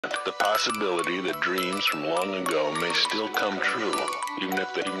the possibility that dreams from long ago may still come true, even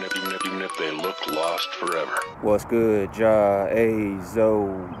if they look lost forever. What's good,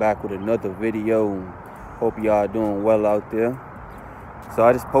 ayezo, back with another video. Hope y'all doing well out there. So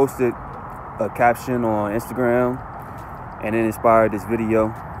I just posted a caption on Instagram and it inspired this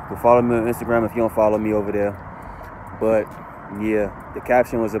video. So follow me on Instagram if you don't follow me over there. But yeah, the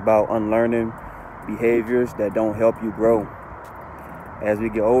caption was about unlearning behaviors that don't help you grow. As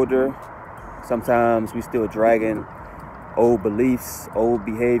we get older, sometimes we still dragging old beliefs, old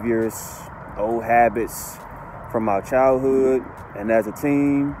behaviors, old habits from our childhood, and as a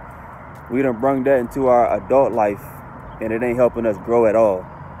teen, we done brung that into our adult life, and it ain't helping us grow at all.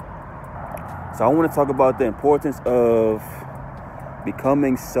 So I want to talk about the importance of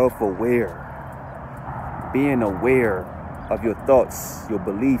becoming self-aware, being aware of your thoughts, your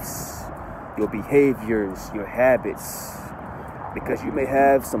beliefs, your behaviors, your habits, because you may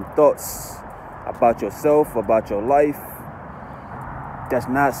have some thoughts about yourself, about your life, that's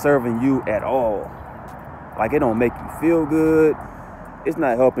not serving you at all. Like, it don't make you feel good. It's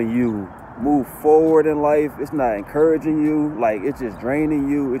not helping you move forward in life. It's not encouraging you. Like, it's just draining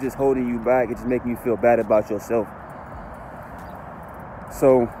you. It's just holding you back. It's just making you feel bad about yourself.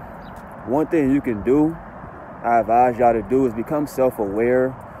 So one thing you can do, I advise y'all to do, is become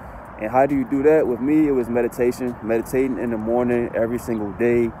self-aware. And how do you do that? With me, it was meditation. Meditating in the morning every single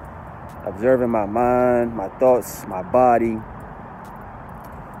day, observing my mind, my thoughts, my body.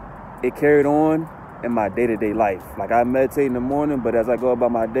 It carried on in my day-to-day life. Like, I meditate in the morning, but as I go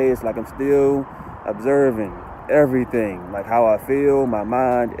about my day, it's like I'm still observing everything, like how I feel, my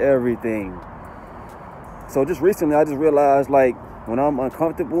mind, everything. So just recently, I just realized, like, when I'm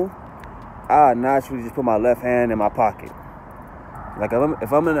uncomfortable, I naturally just put my left hand in my pocket. Like,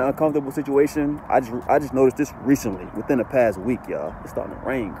 if I'm in an uncomfortable situation, I just noticed this recently, within the past week, y'all. It's starting to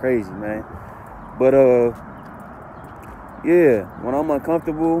rain crazy, man. But yeah, when I'm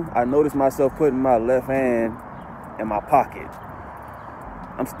uncomfortable, I notice myself putting my left hand in my pocket.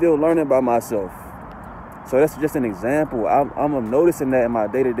 I'm still learning about myself. So that's just an example. I'm noticing that in my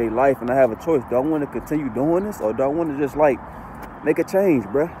day-to-day life, and I have a choice. Do I want to continue doing this, or do I want to just, like, make a change,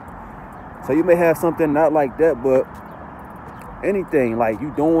 bruh? So you may have something not like that, but anything, like,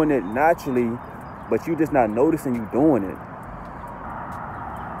 you doing it naturally, but you just not noticing you doing it.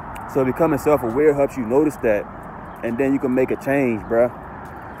 So becoming self-aware helps you notice that, and then you can make a change, bruh.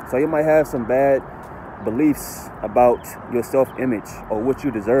 So you might have some bad beliefs about your self-image, or what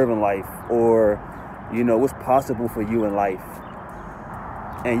you deserve in life, or, you know, what's possible for you in life,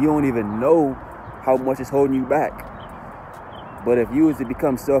 and you don't even know how much it's holding you back. But if you was to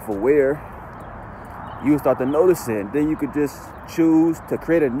become self-aware, you start to notice it, and then you could just choose to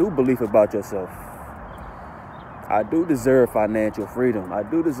create a new belief about yourself. I do deserve financial freedom. I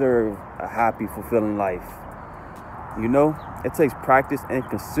do deserve a happy, fulfilling life. You know, it takes practice and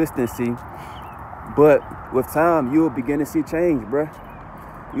consistency, but with time, you'll begin to see change, bruh.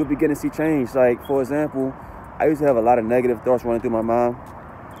 You'll begin to see change. Like, for example, I used to have a lot of negative thoughts running through my mind.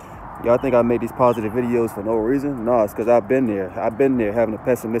 Y'all think I made these positive videos for no reason? No, it's because I've been there. I've been there having a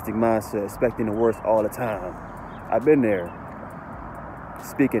pessimistic mindset, expecting the worst all the time. I've been there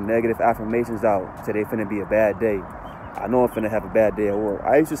speaking negative affirmations out. Today finna be a bad day. I know I'm finna have a bad day at work.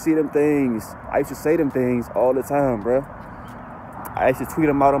 I used to see them things. I used to say them things all the time, bruh. I used to tweet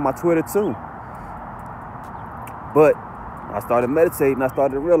them out on my Twitter too. But I started meditating. I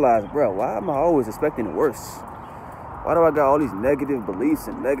started to realize, bruh, why am I always expecting the worst? Why do I got all these negative beliefs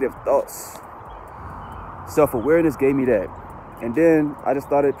and negative thoughts? Self-awareness gave me that. And then I just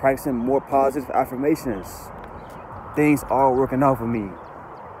started practicing more positive affirmations. Things are working out for me.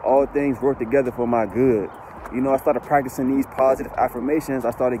 All things work together for my good. You know, I started practicing these positive affirmations.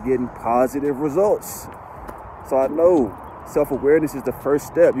 I started getting positive results. So I know self-awareness is the first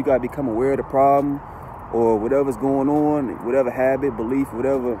step. You got to become aware of the problem or whatever's going on, whatever habit, belief,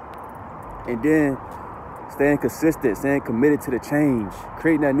 whatever. And then staying consistent, staying committed to the change,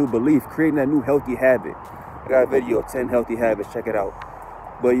 creating that new belief, creating that new healthy habit. I got a video of 10 healthy habits, check it out.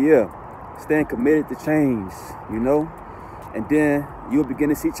 But yeah, staying committed to change, you know? And then you'll begin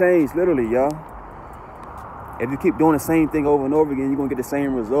to see change, literally, y'all. If you keep doing the same thing over and over again, you're gonna get the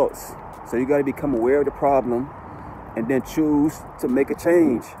same results. So you gotta become aware of the problem and then choose to make a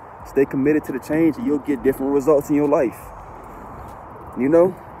change. Stay committed to the change and you'll get different results in your life. You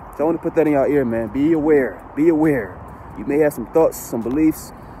know? So I want to put that in your ear, man. Be aware. Be aware. You may have some thoughts, some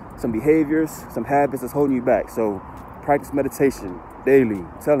beliefs, some behaviors, some habits that's holding you back. So practice meditation daily,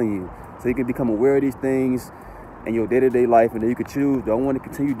 I'm telling you, so you can become aware of these things in your day-to-day life, and then you can choose, do I want to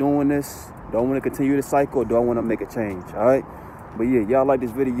continue doing this? Do I want to continue the cycle, or do I want to make a change? All right? But yeah, y'all like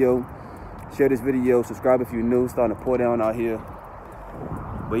this video, share this video, subscribe if you're new. Starting to pour down out here.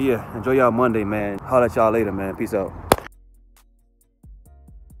 But yeah, enjoy y'all Monday, man. Holla at y'all later, man. Peace out.